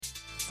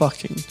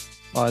fucking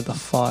by the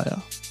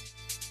fire.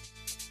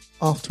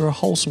 After a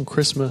wholesome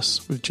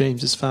Christmas with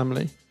James's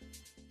family,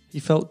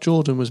 he felt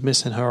Jordan was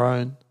missing her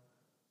own.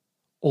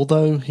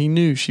 Although he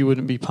knew she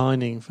wouldn't be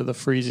pining for the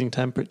freezing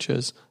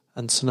temperatures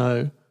and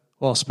snow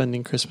while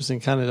spending Christmas in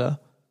Canada,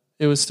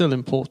 it was still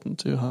important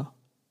to her.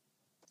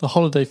 The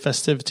holiday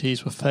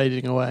festivities were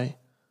fading away,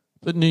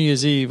 but New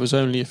Year's Eve was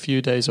only a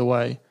few days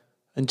away,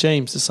 and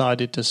James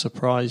decided to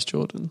surprise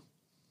Jordan.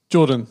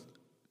 Jordan,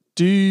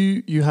 do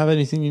you have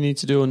anything you need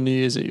to do on New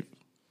Year's Eve?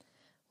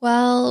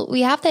 Well,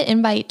 we have the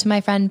invite to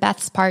my friend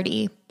Beth's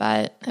party,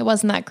 but it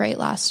wasn't that great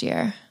last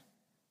year.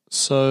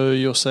 So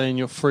you're saying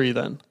you're free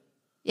then?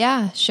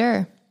 Yeah,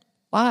 sure.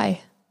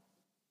 Why?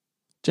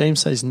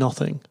 James says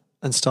nothing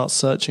and starts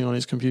searching on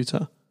his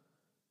computer.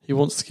 He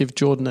wants to give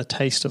Jordan a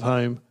taste of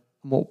home,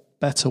 and what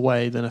better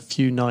way than a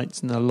few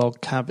nights in a log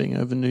cabin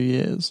over New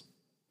Year's?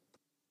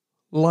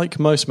 Like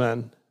most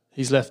men,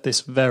 he's left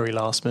this very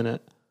last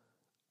minute,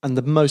 and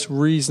the most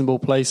reasonable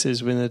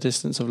places within a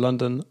distance of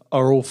London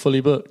are all fully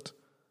booked.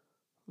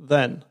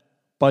 Then,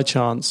 by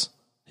chance,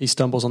 he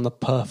stumbles on the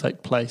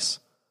perfect place.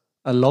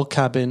 A log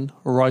cabin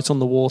right on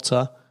the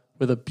water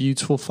with a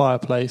beautiful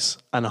fireplace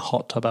and a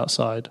hot tub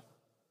outside.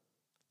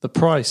 The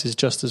price is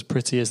just as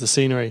pretty as the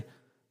scenery,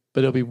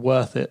 but it'll be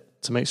worth it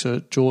to make sure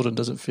Jordan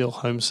doesn't feel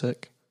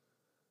homesick.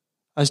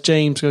 As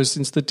James goes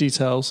into the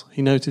details,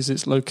 he notices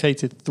it's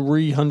located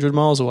 300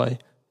 miles away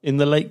in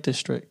the Lake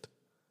District.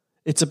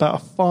 It's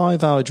about a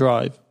 5-hour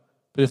drive,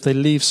 but if they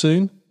leave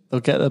soon,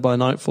 they'll get there by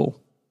nightfall.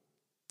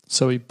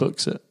 So he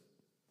books it.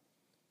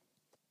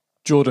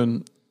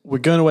 Jordan, we're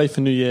going away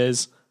for New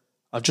Year's.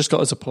 I've just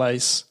got us a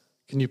place.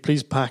 Can you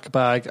please pack a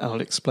bag and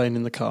I'll explain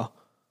in the car?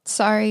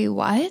 Sorry,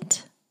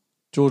 what?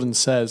 Jordan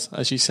says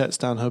as she sets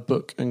down her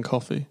book and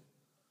coffee.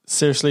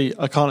 Seriously,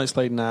 I can't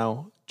explain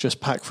now.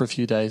 Just pack for a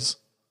few days.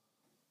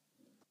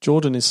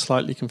 Jordan is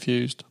slightly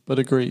confused, but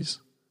agrees.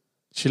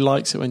 She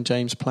likes it when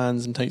James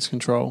plans and takes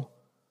control.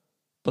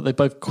 But they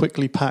both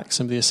quickly pack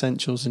some of the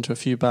essentials into a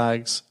few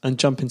bags and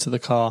jump into the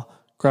car,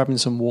 grabbing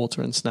some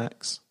water and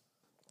snacks.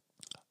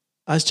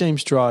 As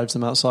James drives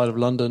them outside of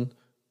London,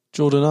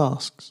 Jordan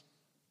asks,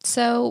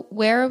 So,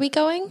 where are we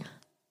going?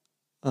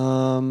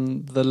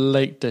 The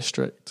Lake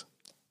District.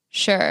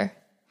 Sure.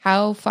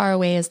 How far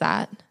away is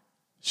that?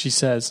 She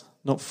says,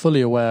 not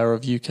fully aware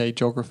of UK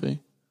geography.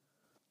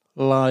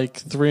 Like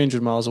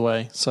 300 miles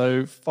away,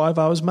 so 5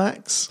 hours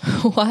max.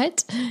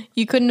 What?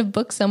 You couldn't have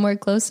booked somewhere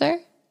closer?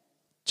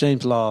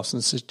 James laughs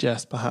and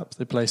suggests perhaps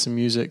they play some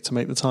music to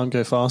make the time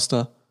go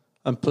faster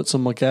and put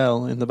some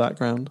Miguel in the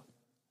background.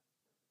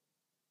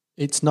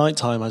 It's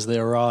nighttime as they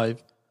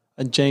arrive,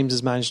 and James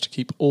has managed to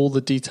keep all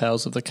the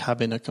details of the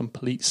cabin a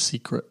complete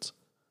secret.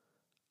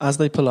 As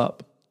they pull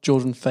up,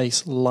 Jordan's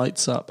face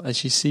lights up as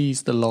she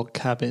sees the log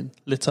cabin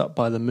lit up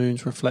by the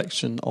moon's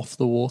reflection off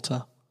the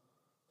water.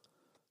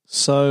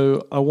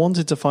 So, I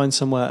wanted to find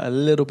somewhere a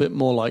little bit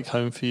more like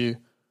home for you.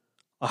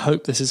 I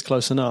hope this is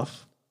close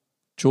enough.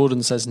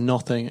 Jordan says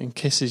nothing and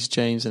kisses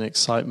James in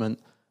excitement,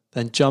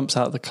 then jumps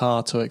out the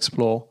car to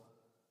explore.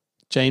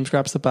 James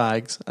grabs the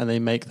bags and they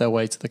make their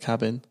way to the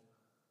cabin.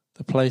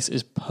 The place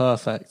is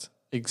perfect,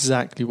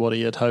 exactly what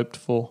he had hoped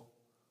for.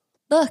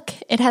 Look,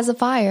 it has a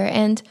fire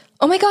and,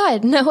 oh my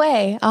god, no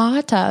way, a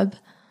hot tub.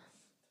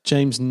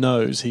 James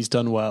knows he's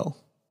done well.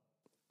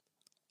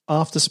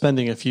 After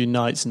spending a few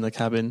nights in the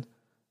cabin,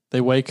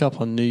 they wake up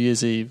on New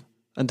Year's Eve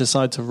and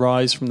decide to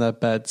rise from their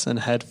beds and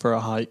head for a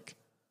hike.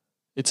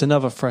 It's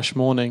another fresh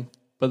morning,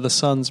 but the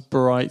sun's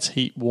bright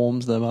heat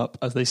warms them up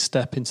as they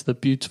step into the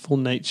beautiful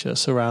nature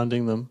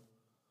surrounding them.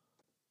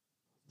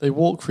 They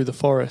walk through the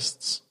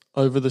forests,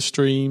 over the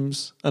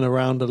streams and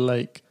around a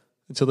lake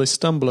until they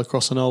stumble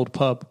across an old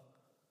pub.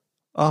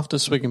 After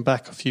swigging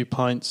back a few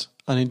pints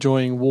and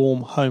enjoying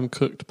warm,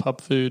 home-cooked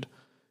pub food,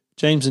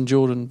 James and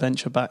Jordan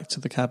venture back to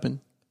the cabin.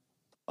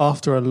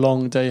 After a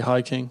long day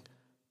hiking,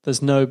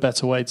 there's no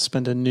better way to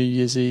spend a New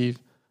Year's Eve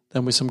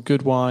than with some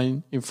good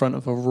wine in front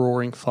of a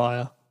roaring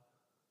fire.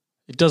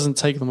 It doesn't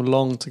take them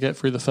long to get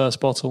through the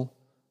first bottle,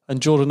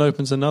 and Jordan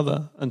opens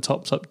another and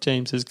tops up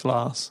James's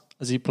glass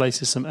as he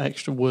places some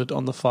extra wood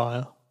on the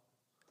fire.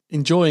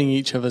 Enjoying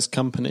each other's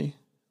company,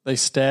 they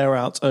stare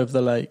out over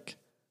the lake.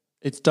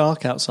 It's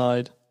dark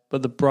outside,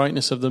 but the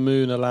brightness of the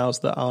moon allows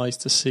their eyes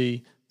to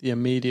see the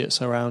immediate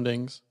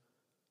surroundings.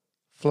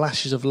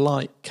 Flashes of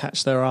light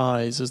catch their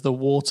eyes as the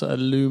water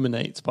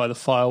illuminates by the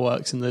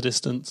fireworks in the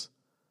distance.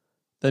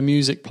 Their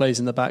music plays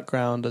in the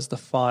background as the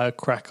fire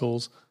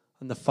crackles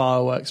and the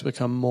fireworks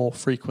become more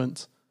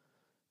frequent.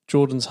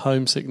 Jordan's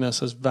homesickness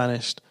has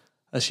vanished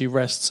as she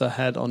rests her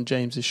head on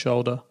James's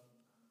shoulder.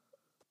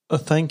 A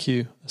thank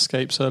you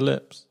escapes her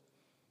lips.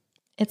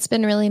 It's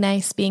been really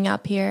nice being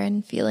up here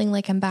and feeling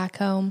like I'm back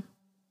home.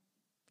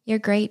 You're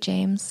great,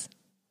 James.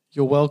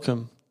 You're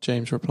welcome,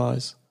 James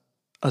replies,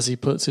 as he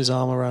puts his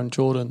arm around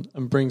Jordan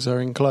and brings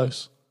her in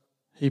close.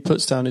 He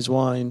puts down his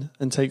wine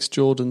and takes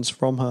Jordan's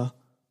from her,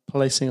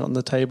 placing it on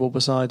the table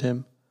beside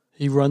him.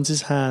 He runs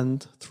his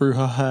hand through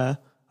her hair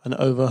and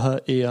over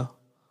her ear.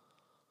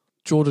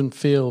 Jordan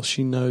feels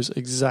she knows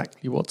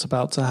exactly what's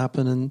about to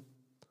happen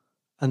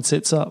and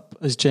sits up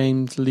as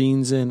James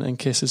leans in and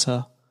kisses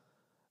her.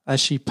 As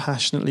she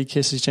passionately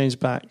kisses James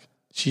back,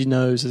 she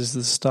knows this is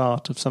the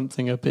start of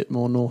something a bit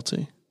more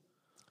naughty.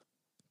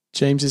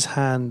 James's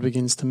hand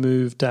begins to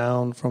move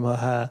down from her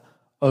hair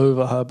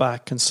over her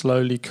back and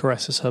slowly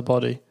caresses her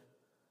body.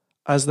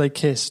 As they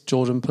kiss,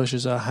 Jordan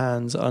pushes her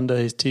hands under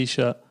his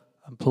t-shirt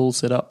and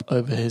pulls it up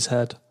over his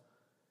head.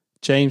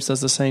 James does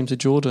the same to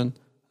Jordan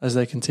as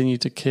they continue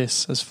to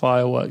kiss as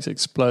fireworks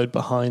explode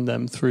behind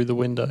them through the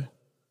window.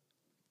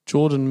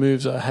 Jordan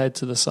moves her head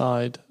to the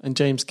side and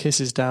James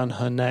kisses down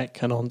her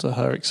neck and onto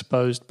her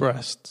exposed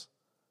breasts.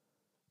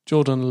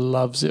 Jordan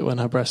loves it when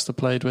her breasts are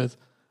played with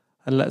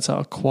and lets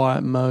out a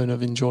quiet moan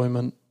of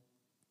enjoyment.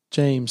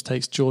 James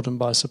takes Jordan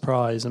by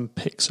surprise and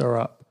picks her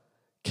up,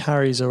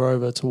 carries her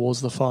over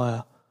towards the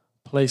fire,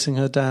 placing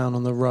her down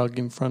on the rug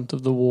in front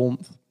of the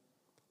warmth.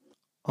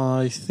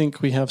 I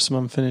think we have some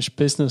unfinished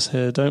business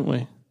here, don't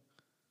we?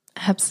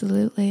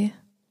 Absolutely.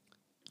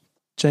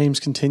 James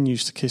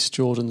continues to kiss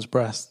Jordan's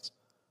breasts.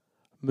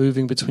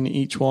 Moving between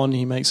each one,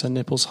 he makes her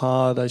nipples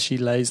hard as she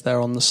lays there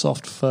on the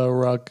soft fur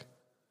rug.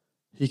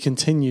 He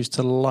continues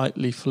to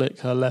lightly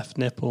flick her left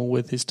nipple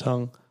with his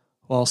tongue,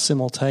 while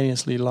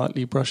simultaneously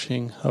lightly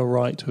brushing her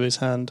right with his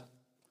hand.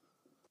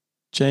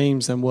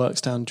 James then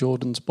works down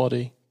Jordan's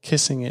body,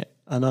 kissing it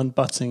and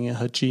unbuttoning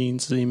her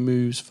jeans as he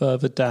moves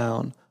further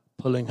down,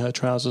 pulling her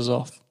trousers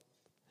off.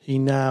 He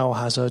now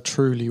has her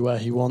truly where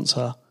he wants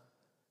her.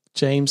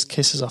 James'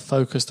 kisses are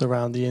focused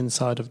around the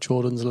inside of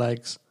Jordan's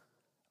legs.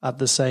 At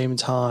the same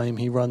time,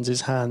 he runs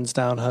his hands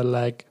down her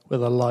leg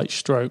with a light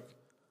stroke,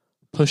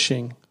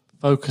 pushing,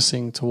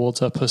 focusing towards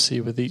her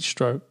pussy with each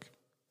stroke.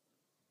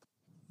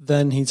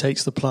 Then he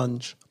takes the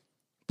plunge,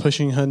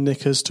 pushing her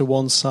knickers to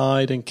one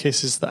side and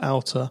kisses the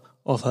outer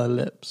of her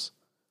lips.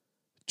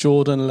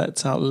 Jordan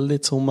lets out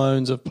little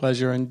moans of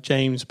pleasure and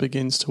James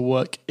begins to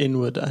work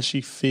inward as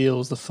she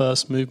feels the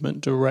first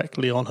movement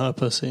directly on her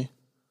pussy.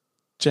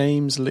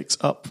 James licks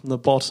up from the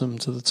bottom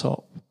to the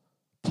top,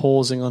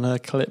 pausing on her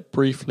clit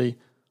briefly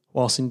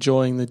whilst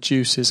enjoying the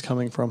juices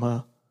coming from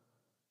her.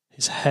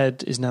 His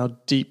head is now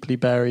deeply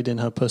buried in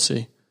her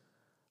pussy,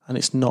 and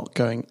it's not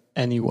going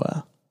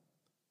anywhere.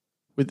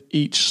 With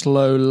each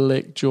slow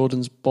lick,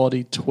 Jordan's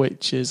body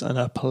twitches and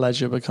her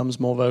pleasure becomes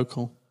more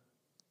vocal.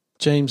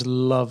 James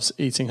loves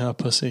eating her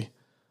pussy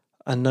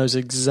and knows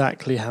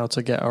exactly how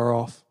to get her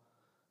off.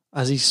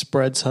 As he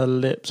spreads her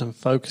lips and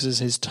focuses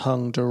his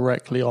tongue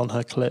directly on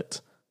her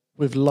clit,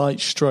 with light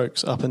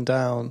strokes up and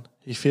down,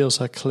 he feels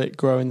her clit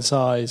grow in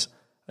size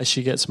as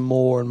she gets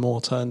more and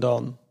more turned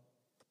on.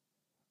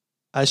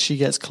 As she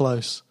gets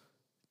close,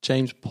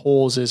 James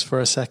pauses for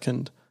a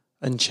second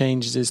and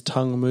changes his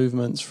tongue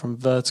movements from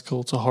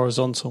vertical to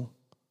horizontal.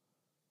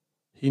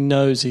 He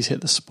knows he's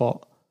hit the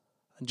spot,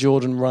 and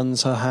Jordan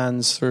runs her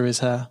hands through his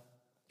hair.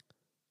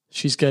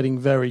 She's getting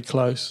very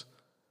close,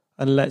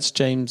 and lets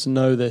James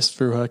know this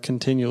through her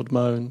continued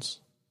moans.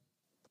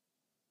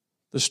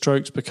 The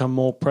strokes become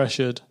more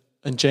pressured,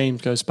 and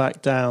James goes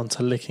back down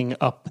to licking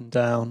up and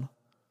down.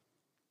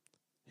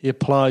 He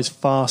applies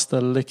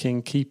faster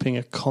licking, keeping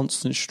a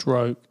constant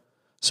stroke,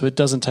 so it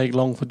doesn't take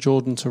long for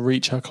Jordan to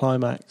reach her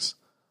climax.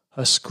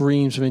 Her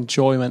screams of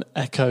enjoyment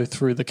echo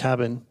through the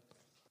cabin.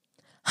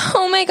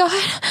 Oh my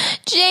God,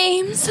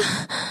 James!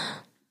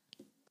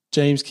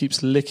 James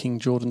keeps licking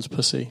Jordan's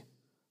pussy.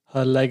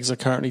 Her legs are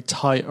currently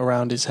tight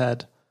around his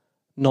head.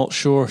 Not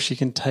sure if she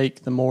can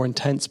take the more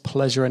intense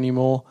pleasure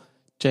anymore,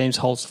 James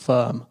holds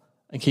firm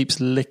and keeps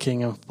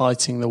licking and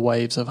fighting the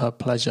waves of her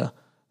pleasure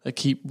that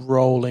keep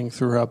rolling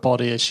through her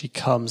body as she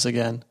comes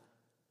again.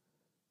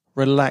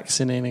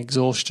 Relaxing in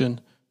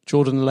exhaustion,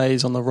 Jordan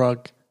lays on the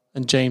rug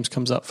and James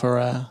comes up for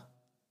air.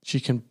 She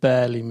can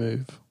barely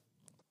move.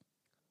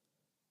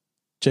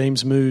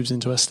 James moves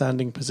into a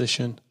standing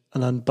position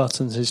and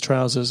unbuttons his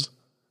trousers.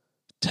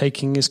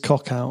 Taking his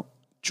cock out,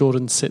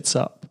 Jordan sits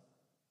up,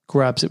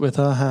 grabs it with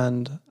her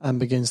hand and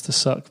begins to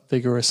suck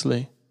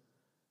vigorously.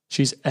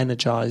 She's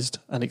energized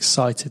and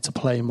excited to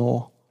play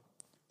more.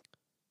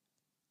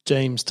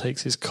 James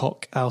takes his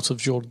cock out of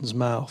Jordan's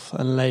mouth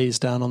and lays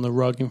down on the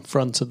rug in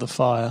front of the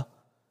fire.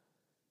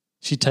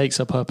 She takes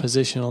up her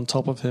position on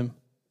top of him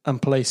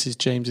and places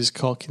James's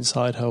cock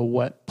inside her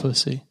wet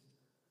pussy.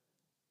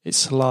 It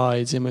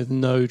slides in with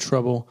no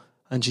trouble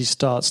and she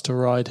starts to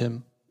ride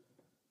him.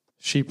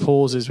 She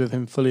pauses with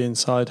him fully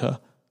inside her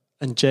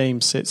and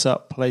James sits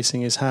up,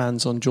 placing his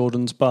hands on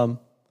Jordan's bum.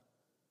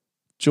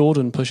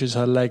 Jordan pushes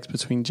her legs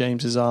between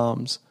James's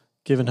arms,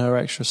 giving her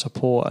extra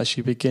support as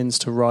she begins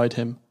to ride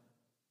him.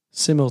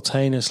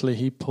 Simultaneously,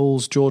 he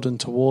pulls Jordan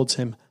towards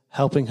him,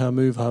 helping her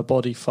move her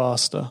body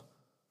faster.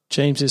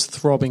 James's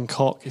throbbing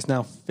cock is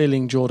now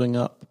filling Jordan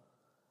up,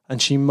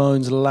 and she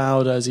moans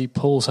louder as he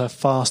pulls her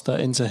faster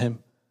into him.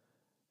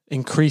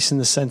 Increasing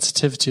the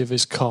sensitivity of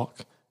his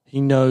cock,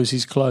 he knows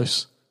he's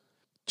close.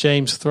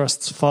 James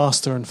thrusts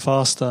faster and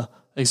faster,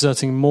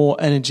 exerting more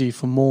energy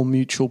for more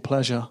mutual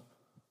pleasure.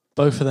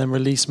 Both of them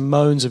release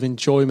moans of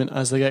enjoyment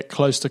as they get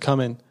close to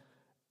coming.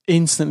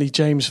 Instantly,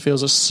 James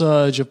feels a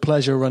surge of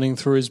pleasure running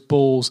through his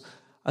balls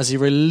as he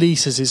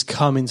releases his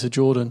cum into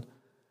Jordan.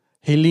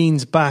 He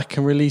leans back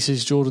and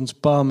releases Jordan's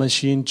bum as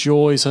she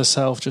enjoys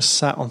herself just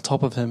sat on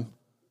top of him.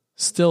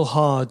 Still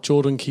hard,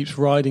 Jordan keeps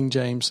riding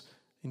James,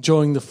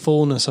 enjoying the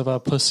fullness of her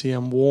pussy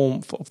and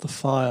warmth of the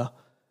fire.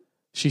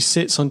 She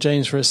sits on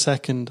James for a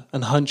second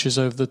and hunches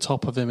over the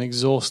top of him,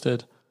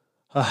 exhausted,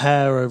 her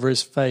hair over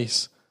his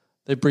face.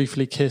 They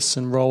briefly kiss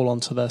and roll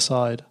onto their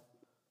side.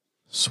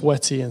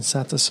 Sweaty and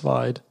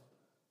satisfied,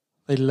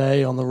 they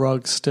lay on the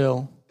rug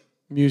still,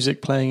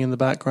 music playing in the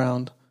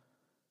background.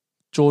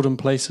 Jordan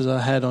places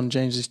her head on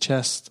James's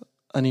chest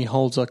and he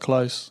holds her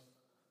close.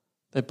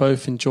 They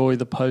both enjoy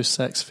the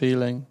post-sex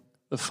feeling,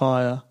 the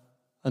fire,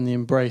 and the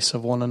embrace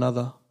of one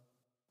another.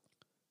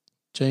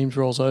 James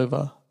rolls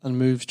over and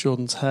moves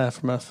Jordan's hair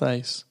from her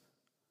face,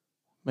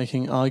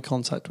 making eye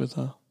contact with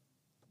her.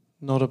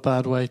 Not a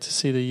bad way to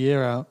see the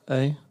year out,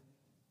 eh?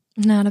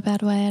 Not a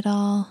bad way at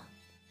all.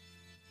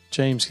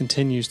 James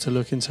continues to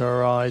look into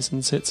her eyes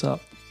and sits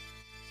up.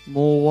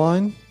 More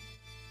wine?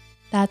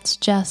 That's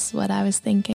just what I was thinking.